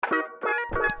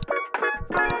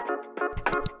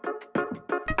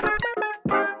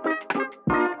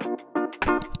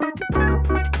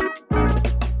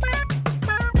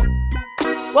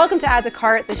Welcome to Add to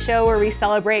Cart, the show where we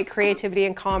celebrate creativity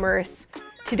and commerce.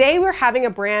 Today we're having a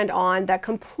brand on that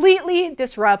completely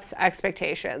disrupts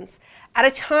expectations. At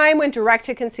a time when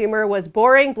direct-to-consumer was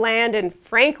boring, bland, and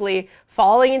frankly,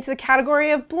 falling into the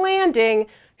category of blanding,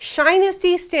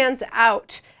 Shinesty stands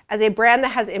out as a brand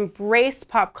that has embraced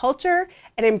pop culture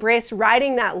and embraced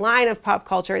riding that line of pop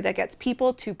culture that gets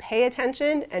people to pay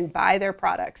attention and buy their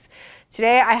products.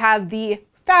 Today I have the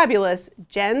fabulous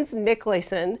Jens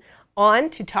Nicolaysen on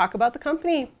to talk about the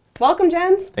company. Welcome,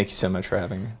 Jens. Thank you so much for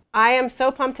having me. I am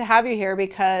so pumped to have you here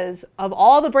because of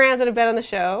all the brands that have been on the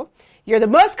show, you're the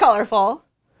most colorful.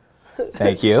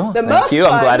 Thank you. Thank you.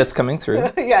 Fun. I'm glad it's coming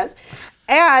through. Yes.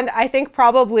 And I think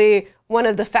probably one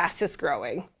of the fastest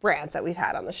growing brands that we've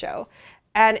had on the show.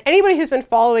 And anybody who's been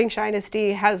following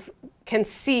Shinesty can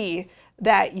see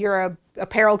that you're a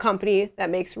apparel company that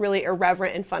makes really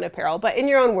irreverent and fun apparel. But in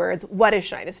your own words, what is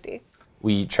Shinesty?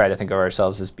 We try to think of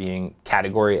ourselves as being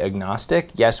category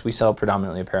agnostic. Yes, we sell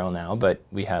predominantly apparel now, but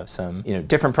we have some,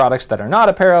 different products that are not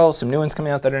apparel, some new ones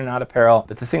coming out that are not apparel.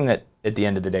 But the thing that at the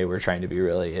end of the day we're trying to be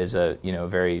really is a,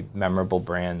 very memorable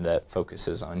brand that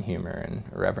focuses on humor and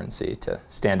irreverency to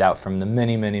stand out from the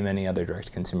many, many, many other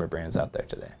direct-to-consumer brands out there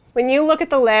today. When you look at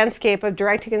the landscape of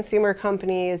direct-to-consumer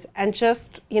companies and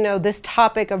just, this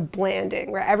topic of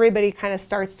blanding where everybody kind of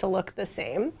starts to look the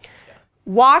same,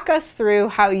 walk us through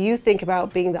how you think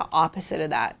about being the opposite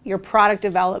of that, your product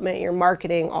development, your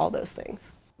marketing, all those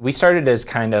things. We started as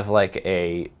kind of like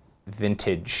a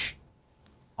vintage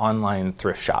online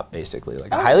thrift shop, basically,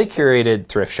 like a highly curated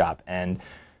thrift shop. And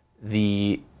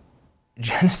the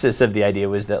genesis of the idea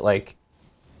was that,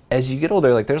 as you get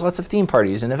older, there's lots of theme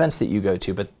parties and events that you go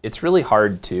to, but it's really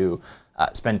hard to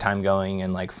spend time going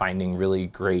and finding really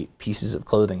great pieces of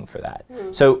clothing for that.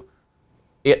 So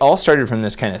it all started from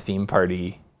this kind of theme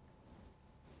party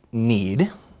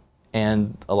need,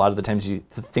 and a lot of the times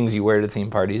the things you wear to theme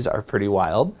parties are pretty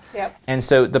wild. Yep. And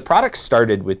so the product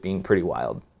started with being pretty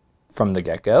wild from the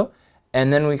get-go.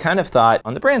 And then we kind of thought,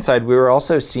 on the brand side, we were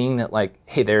also seeing that,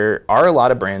 hey, there are a lot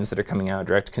of brands that are coming out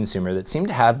direct to consumer that seem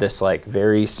to have this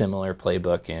very similar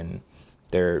playbook in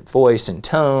their voice and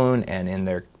tone and in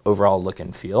their overall look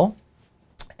and feel.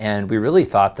 And we really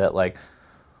thought that,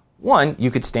 one, you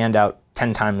could stand out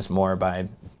 10 times more by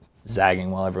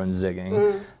zagging while everyone's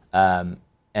zigging.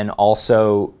 And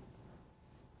also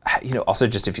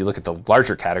just if you look at the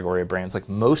larger category of brands,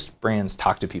 most brands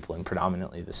talk to people in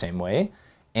predominantly the same way,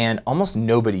 and almost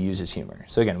nobody uses humor.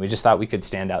 So again, we just thought we could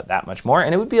stand out that much more,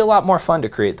 and it would be a lot more fun to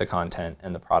create the content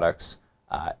and the products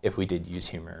if we did use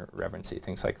humor, reverency,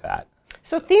 things like that.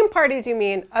 So theme parties, you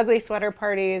mean ugly sweater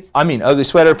parties? I mean ugly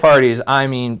sweater parties. I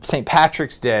mean St.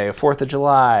 Patrick's Day, 4th of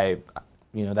July.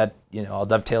 All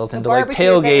dovetails into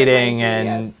tailgating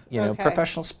and, yes.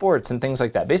 Professional sports and things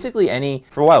like that. Basically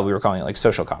for a while we were calling it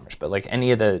social commerce, but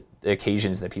any of the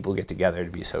occasions that people get together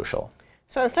to be social.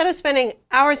 So instead of spending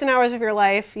hours and hours of your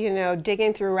life,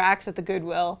 digging through racks at the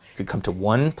Goodwill, you could come to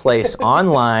one place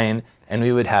online and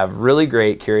we would have really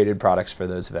great curated products for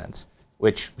those events,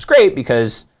 which was great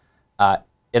because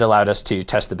it allowed us to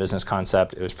test the business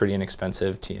concept. It was pretty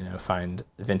inexpensive to find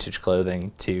vintage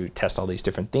clothing to test all these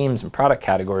different themes and product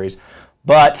categories.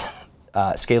 But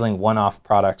scaling one-off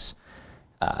products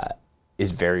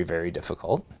is very, very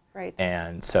difficult. Right.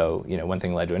 And so one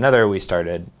thing led to another. We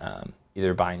started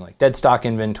either buying dead stock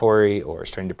inventory or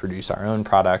starting to produce our own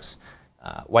products,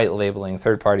 white labeling,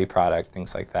 third-party product,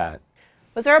 things like that.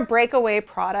 Was there a breakaway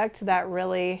product that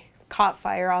really caught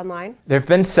fire online? There have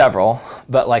been several,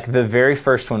 but the very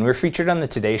first one, we were featured on the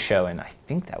Today Show, and I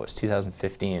think that was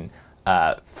 2015,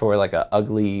 for the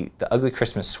ugly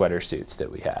Christmas sweater suits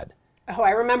that we had. Oh,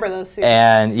 I remember those suits.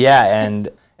 And and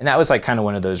that was kind of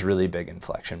one of those really big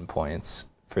inflection points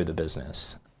for the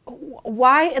business.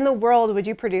 Why in the world would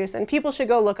you produce, and people should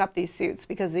go look up these suits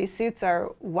because these suits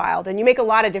are wild, and you make a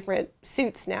lot of different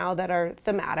suits now that are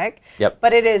thematic. Yep.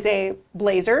 But it is a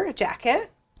blazer, a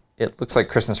jacket. It looks like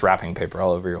Christmas wrapping paper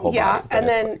all over your whole body. Yeah, and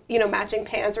then, matching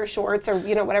pants or shorts or,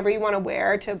 whatever you want to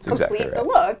wear to complete exactly right. the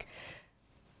look.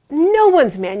 No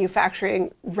one's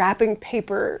manufacturing wrapping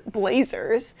paper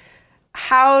blazers.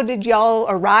 How did y'all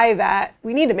arrive at,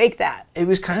 we need to make that? It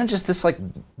was kind of just this,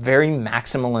 very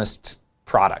maximalist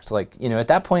product. At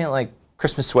that point,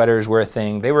 Christmas sweaters were a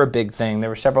thing. They were a big thing. There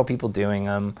were several people doing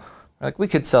them. We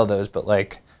could sell those, but,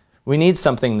 we need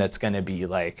something that's going to be,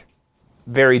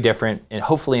 very different and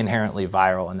hopefully inherently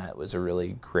viral, and that was a really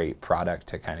great product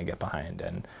to kind of get behind,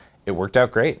 and it worked out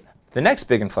great. The next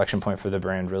big inflection point for the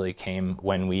brand really came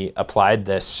when we applied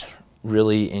this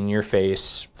really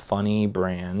in-your-face, funny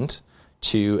brand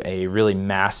to a really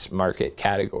mass market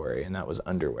category, and that was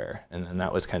underwear. And then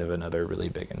that was kind of another really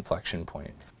big inflection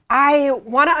point. I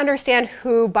want to understand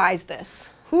who buys this.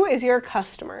 Who is your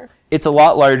customer? It's a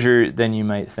lot larger than you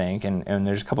might think, and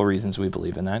there's a couple reasons we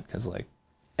believe in that, because like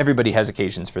everybody has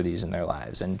occasions for these in their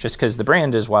lives, and just because the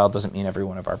brand is wild doesn't mean every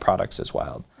one of our products is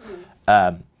wild.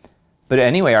 But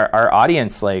anyway, our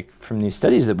audience, like from these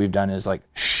studies that we've done, is like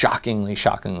shockingly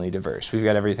diverse. We've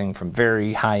got everything from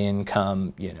very high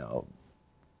income,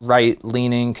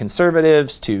 right-leaning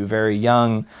conservatives to very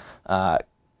young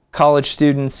college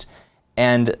students,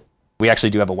 and we actually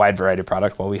do have a wide variety of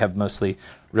product. While we have mostly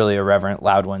really irreverent,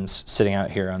 loud ones sitting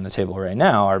out here on the table right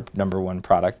now, our number one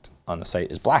product on the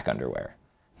site is black underwear.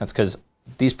 That's because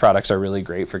these products are really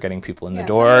great for getting people in the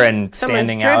door and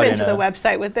standing out. Someone's driven to the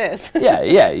website with this.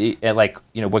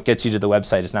 What gets you to the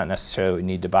website is not necessarily what you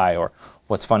need to buy, or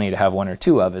what's funny to have one or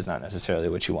two of is not necessarily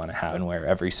what you want to have and wear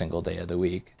every single day of the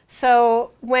week.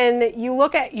 So when you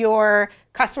look at your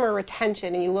customer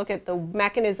retention and you look at the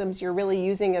mechanisms you're really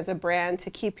using as a brand to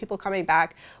keep people coming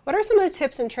back, what are some of the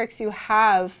tips and tricks you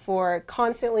have for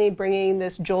constantly bringing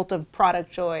this jolt of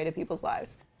product joy to people's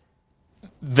lives?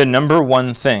 The number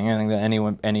one thing I think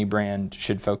that any brand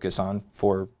should focus on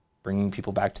for bringing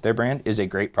people back to their brand is a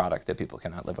great product that people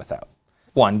cannot live without.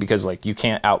 One, because you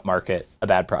can't outmarket a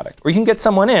bad product. Or you can get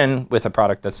someone in with a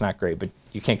product that's not great, but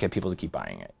you can't get people to keep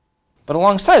buying it. But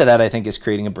alongside of that, I think, is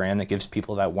creating a brand that gives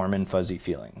people that warm and fuzzy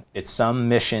feeling. It's some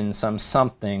mission,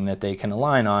 something that they can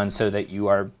align on so that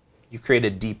you create a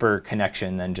deeper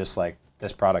connection than just like,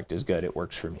 this product is good, it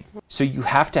works for me. So you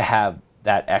have to have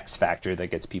that X factor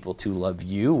that gets people to love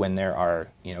you when there are,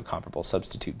 comparable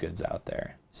substitute goods out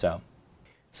there. So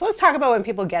let's talk about when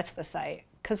people get to the site.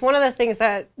 Because one of the things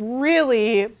that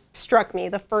really struck me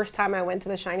the first time I went to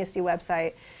the Shinesty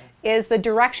website is the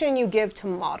direction you give to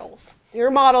models. Your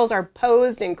models are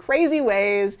posed in crazy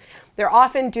ways. They're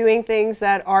often doing things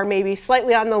that are maybe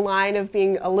slightly on the line of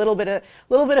being a little bit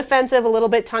offensive, a little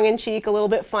bit tongue-in-cheek, a little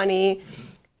bit funny.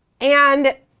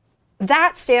 And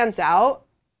that stands out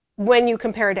when you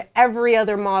compare it to every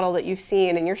other model that you've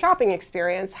seen in your shopping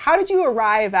experience. How did you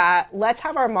arrive at, let's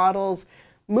have our models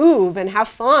move and have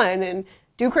fun and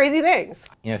do crazy things?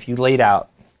 If you laid out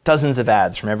dozens of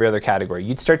ads from every other category,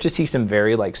 you'd start to see some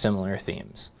very similar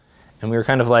themes. And we were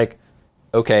kind of like,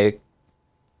 okay,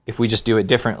 if we just do it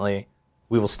differently,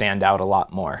 we will stand out a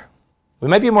lot more. We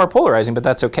might be more polarizing, but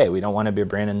that's okay. We don't want to be a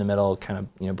brand in the middle,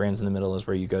 brands in the middle is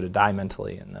where you go to die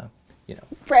mentally, and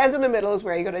brands in the middle is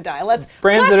where you go to die.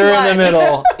 Brands that are in the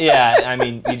middle,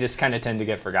 you just kind of tend to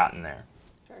get forgotten there.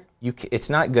 Sure. It's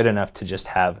not good enough to just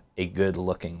have a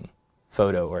good-looking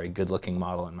photo or a good-looking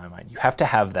model in my mind. You have to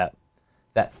have that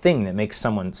thing that makes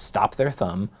someone stop their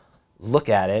thumb, look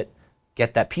at it,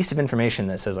 get that piece of information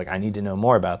that says, I need to know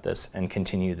more about this, and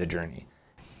continue the journey.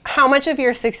 How much of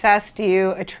your success do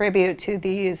you attribute to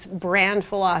these brand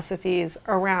philosophies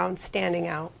around standing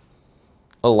out?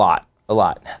 A lot.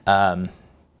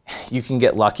 You can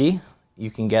get lucky.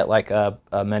 You can get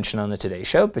a mention on the Today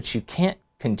Show, but you can't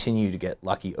continue to get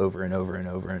lucky over and over and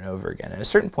over and over again. At a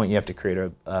certain point, you have to create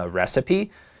a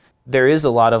recipe. There is a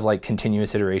lot of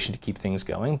continuous iteration to keep things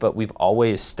going, but we've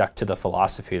always stuck to the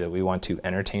philosophy that we want to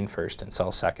entertain first and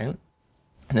sell second.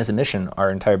 And as a mission, our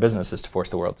entire business is to force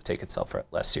the world to take itself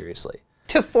less seriously.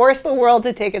 To force the world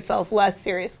to take itself less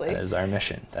seriously. That is our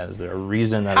mission. That is the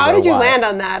reason. How did you land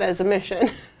on that as a mission?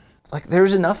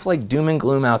 There's enough doom and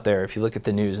gloom out there if you look at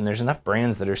the news, and there's enough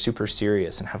brands that are super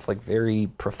serious and have very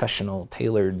professional,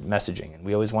 tailored messaging. And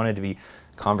we always wanted to be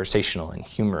conversational and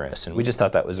humorous, and we just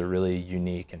thought that was a really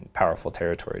unique and powerful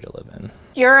territory to live in.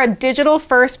 You're a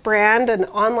digital-first brand, an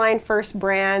online-first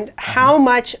brand. How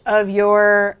much of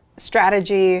your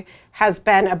strategy has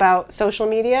been about social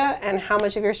media, and how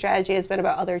much of your strategy has been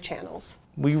about other channels?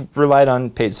 We relied on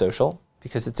paid social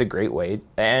because it's a great way,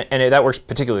 and that works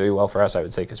particularly well for us, I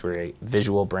would say, because we're a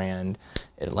visual brand.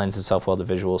 It lends itself well to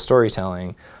visual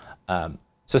storytelling.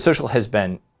 So social has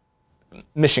been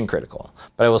mission critical,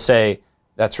 but I will say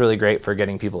that's really great for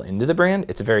getting people into the brand.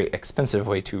 It's a very expensive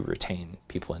way to retain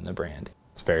people in the brand.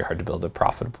 It's very hard to build a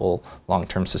profitable,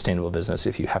 long-term sustainable business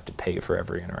if you have to pay for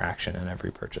every interaction and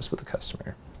every purchase with a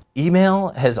customer. Email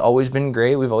has always been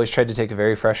great. We've always tried to take a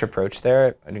very fresh approach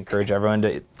there. I'd encourage everyone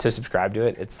to subscribe to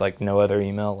it. It's like no other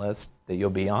email list that you'll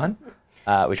be on.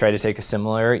 We try to take a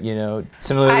similarly disruptive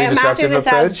approach. I imagine it's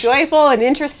as joyful and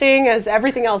interesting as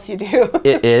everything else you do.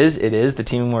 It is. The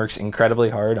team works incredibly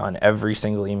hard on every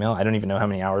single email. I don't even know how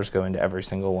many hours go into every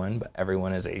single one, but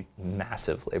everyone is a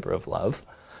massive labor of love.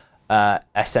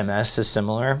 SMS is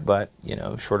similar, but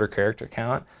shorter character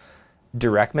count.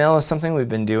 Direct mail is something we've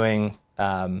been doing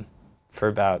for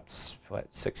about,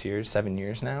 7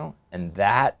 years now. And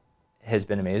that has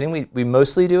been amazing. We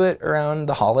mostly do it around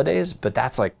the holidays, but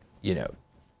that's like,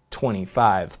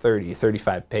 25, 30,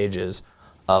 35 pages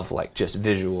of like just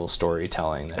visual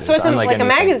storytelling. So it's like a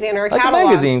magazine or a catalog. Like a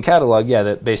magazine catalog, yeah,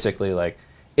 that basically like,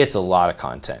 it's a lot of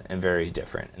content and very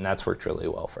different. And that's worked really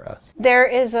well for us. There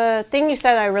is a thing you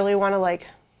said I really want to like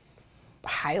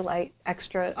highlight,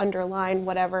 extra, underline,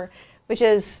 whatever, which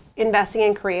is investing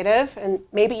in creative and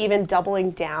maybe even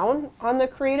doubling down on the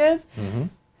creative. Mm-hmm.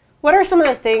 What are some of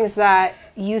the things that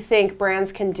you think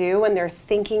brands can do when they're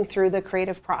thinking through the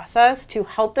creative process to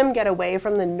help them get away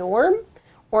from the norm,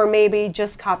 or maybe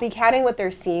just copycatting what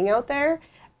they're seeing out there,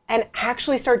 and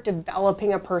actually start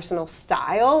developing a personal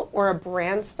style or a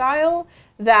brand style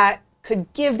that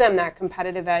could give them that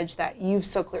competitive edge that you've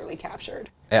so clearly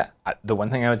captured? Yeah, the one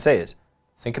thing I would say is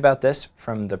think about this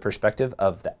from the perspective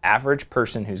of the average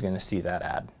person who's going to see that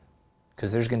ad,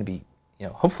 because there's going to be,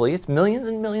 hopefully it's millions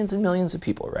and millions and millions of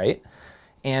people, right?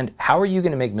 And how are you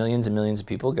going to make millions and millions of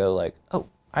people go like, oh,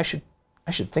 I should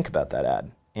think about that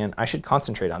ad, and I should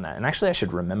concentrate on that, and actually I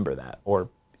should remember that, or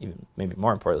even maybe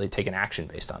more importantly, take an action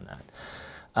based on that.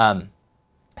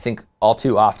 I think all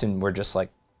too often we're just like,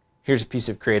 here's a piece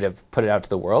of creative, put it out to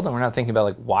the world, and we're not thinking about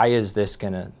like, why is this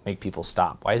going to make people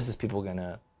stop? Why is this going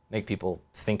to make people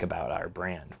think about our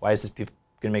brand? Why is this going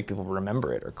to make people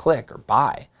remember it or click or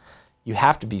buy? You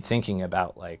have to be thinking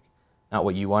about like, not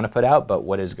what you want to put out, but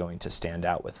what is going to stand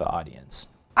out with the audience.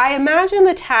 I imagine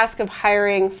the task of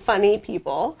hiring funny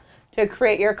people to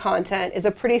create your content is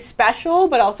a pretty special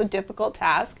but also difficult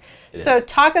task. So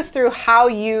talk us through how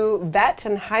you vet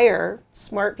and hire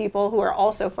smart people who are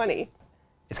also funny.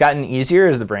 It's gotten easier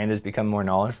as the brand has become more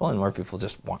knowledgeable and more people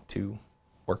just want to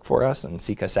work for us and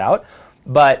seek us out.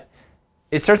 But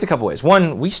it starts a couple ways.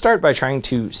 One, we start by trying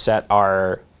to set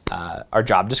our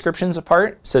job descriptions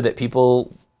apart so that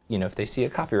people, if they see a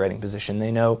copywriting position,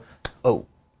 they know, oh,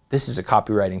 this is a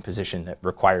copywriting position that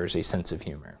requires a sense of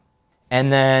humor. And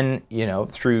then,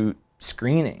 through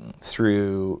screening,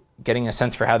 through getting a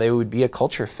sense for how they would be a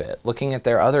culture fit, looking at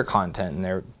their other content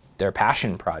and their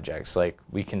passion projects, like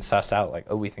we can suss out like,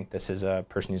 oh, we think this is a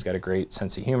person who's got a great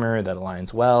sense of humor that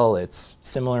aligns well. It's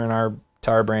similar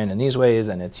to our brand in these ways,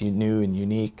 and it's new and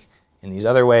unique in these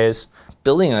other ways.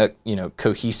 Building a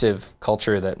cohesive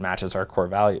culture that aligns with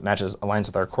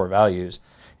our core values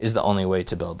is the only way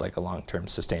to build like a long-term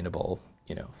sustainable,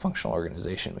 functional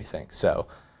organization, we think. So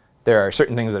there are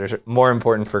certain things that are more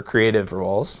important for creative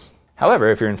roles.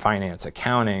 However, if you're in finance,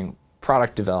 accounting,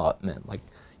 product development, like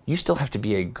you still have to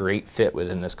be a great fit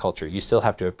within this culture. You still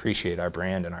have to appreciate our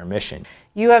brand and our mission.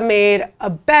 You have made a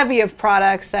bevy of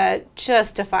products that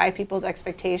just defy people's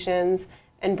expectations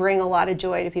and bring a lot of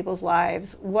joy to people's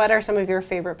lives. What are some of your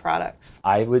favorite products?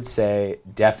 I would say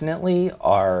definitely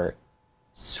our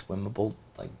swimmable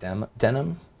like denim.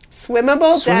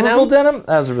 Swimmable denim?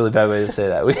 That was a really bad way to say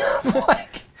that. We have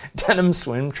like denim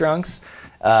swim trunks,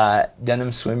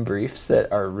 denim swim briefs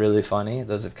that are really funny.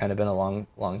 Those have kind of been a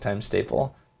long time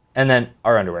staple. And then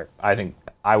our underwear. I think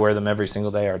I wear them every single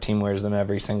day. Our team wears them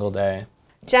every single day.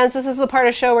 Jens, this is the part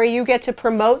of the show where you get to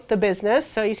promote the business.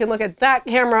 So you can look at that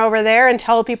camera over there and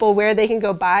tell people where they can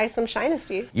go buy some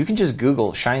Shinesty. You can just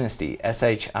Google Shinesty,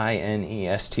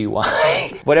 Shinesty.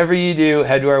 Whatever you do,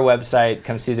 head to our website,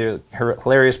 come see the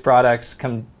hilarious products,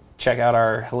 come check out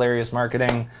our hilarious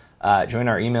marketing, join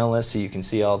our email list so you can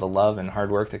see all the love and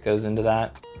hard work that goes into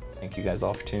that. Thank you guys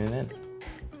all for tuning in.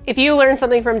 If you learned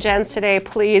something from Jens today,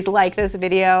 please like this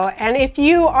video. And if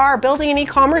you are building an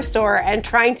e-commerce store and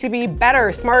trying to be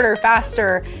better, smarter,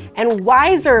 faster, and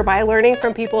wiser by learning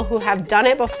from people who have done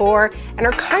it before and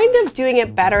are kind of doing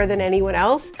it better than anyone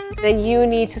else, then you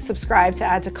need to subscribe to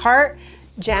Add to Cart.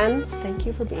 Jens, thank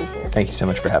you for being here. Thank you so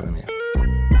much for having me.